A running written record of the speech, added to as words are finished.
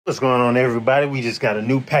What's going on, everybody? We just got a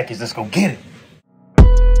new package. Let's go get it.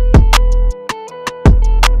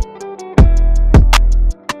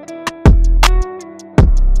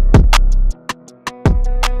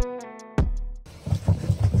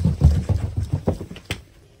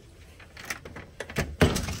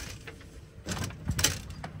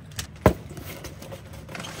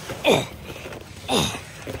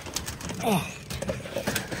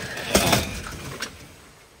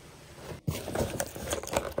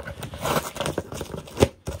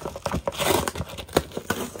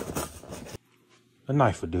 A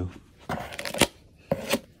knife would do.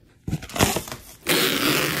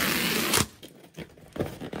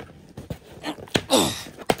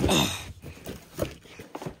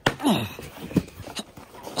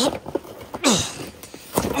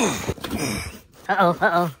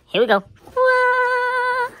 Uh-oh. Here we go.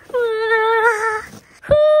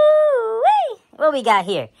 What we got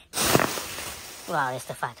here? Wow, that's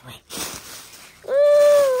the fight away.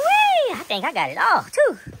 I think I got it all,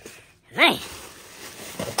 too. Man.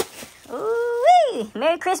 Ooh-wee.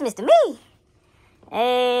 Merry Christmas to me.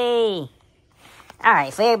 Hey. All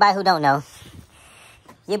right, for everybody who don't know,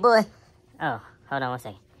 your boy... Oh, hold on one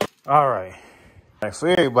second. All right. For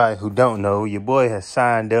everybody who don't know, your boy has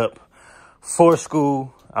signed up for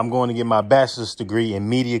school. I'm going to get my bachelor's degree in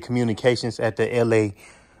media communications at the LA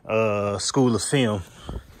School of Film.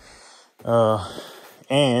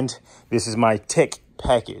 And this is my tech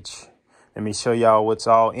package. Let me show y'all what's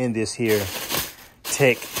all in this here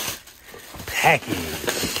tech package.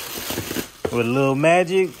 With a little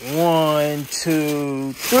magic. 1,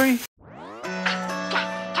 2, 3.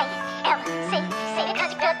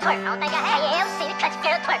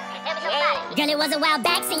 Girl, it was a while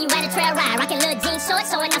back, seen you at a trail ride, rocking little jeans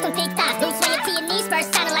shorts, showing off some thick thighs, boots swinging to your knees,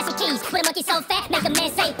 first sounding like some keys. With a monkey so fat, make a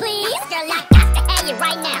man say please. Girl, I got to have you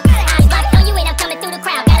right now. I'm locked on you and I'm coming through the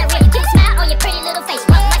crowd. Got a really cute smile on your pretty little face.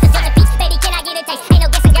 Rough like a Georgia peach, baby, can I get a taste? Ain't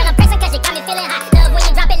no guessing, girl, I'm pressing 'cause you got me feeling hot. Love when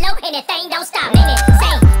you drop it low and that thing don't stop. Name it,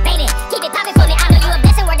 say, baby, keep it popping for me. I know you a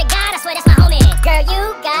blessing, word to God, I swear that's my homie. Girl,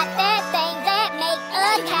 you got that thing that make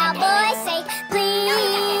a cowboy say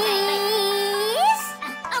please.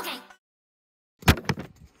 Okay.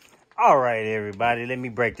 All right, everybody, let me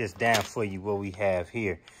break this down for you what we have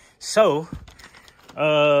here. So,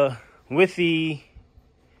 with the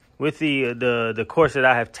course that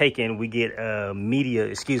I have taken, we get a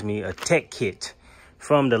tech kit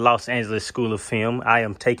from the Los Angeles School of Film. I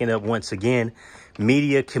am taking up once again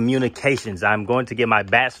media communications. I'm going to get my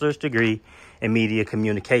bachelor's degree in media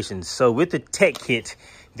communications. So with the tech kit,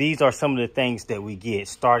 these are some of the things that we get.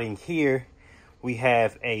 Starting here, we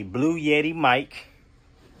have a Blue Yeti mic.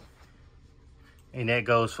 And that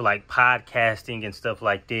goes for like podcasting and stuff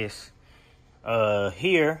like this.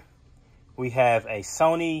 Here we have a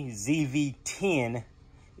Sony ZV-E10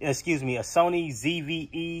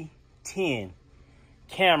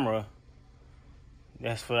 camera.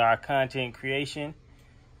 That's for our content creation.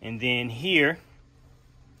 And then here,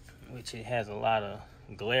 which it has a lot of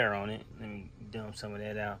glare on it. Let me dump some of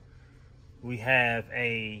that out. We have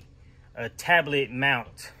a tablet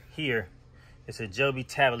mount here. It's a Joby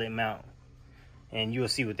tablet mount. And you'll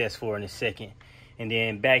see what that's for in a second. And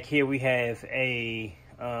then back here we have a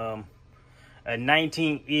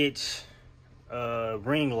 19-inch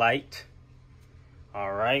ring light.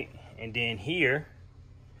 All right. And then here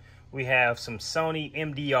we have some Sony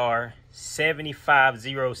MDR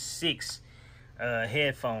 7506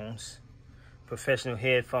 headphones, professional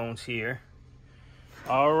headphones here.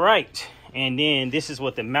 All right. And then this is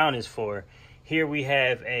what the mount is for. Here we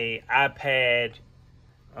have a iPad.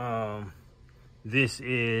 This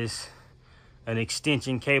is an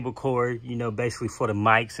extension cable cord, you know, basically for the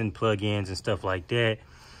mics and plugins and stuff like that.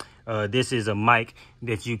 This is a mic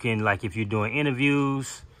that you can, like, if you're doing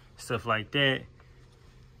interviews, stuff like that.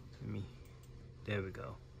 There we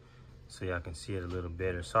go. So y'all can see it a little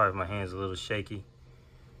better. Sorry if my hand's a little shaky.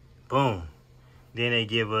 Boom. Then they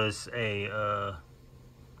give us a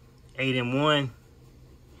 8-in-1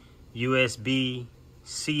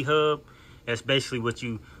 USB-C hub. That's basically what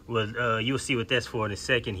you'll see what that's for in a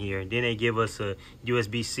second here. Then they give us a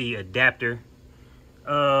USB-C adapter.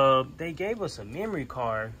 They gave us a memory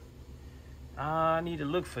card. I need to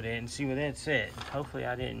look for that and see what that said. Hopefully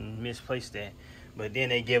I didn't misplace that. But then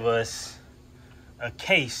they give us a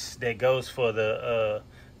case that goes for the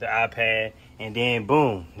iPad, and then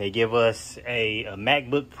boom, they give us a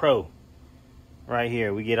MacBook Pro right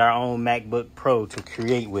here. We get our own MacBook Pro to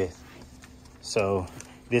create with. So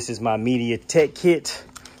this is my media tech kit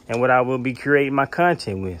and what I will be creating my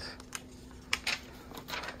content with.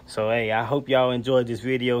 So, hey, I hope y'all enjoyed this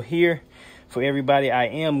video here. For everybody, I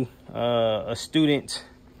am a student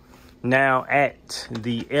now at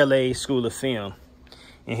the LA School of Film.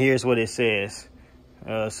 And here's what it says.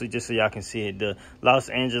 So just so y'all can see it, the Los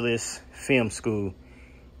Angeles Film School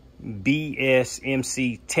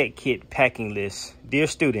BSMC Tech Kit Packing List. Dear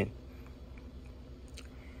student,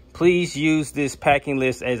 please use this packing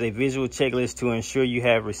list as a visual checklist to ensure you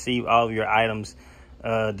have received all of your items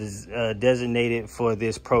designated for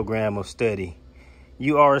this program of study.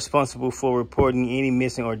 You are responsible for reporting any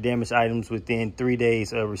missing or damaged items within 3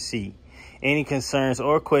 days of receipt. Any concerns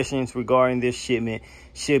or questions regarding this shipment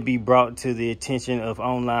should be brought to the attention of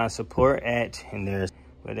online support at, and there's,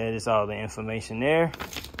 but that is all the information there.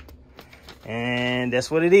 And that's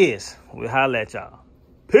what it is. We'll holler at y'all.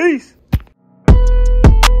 Peace.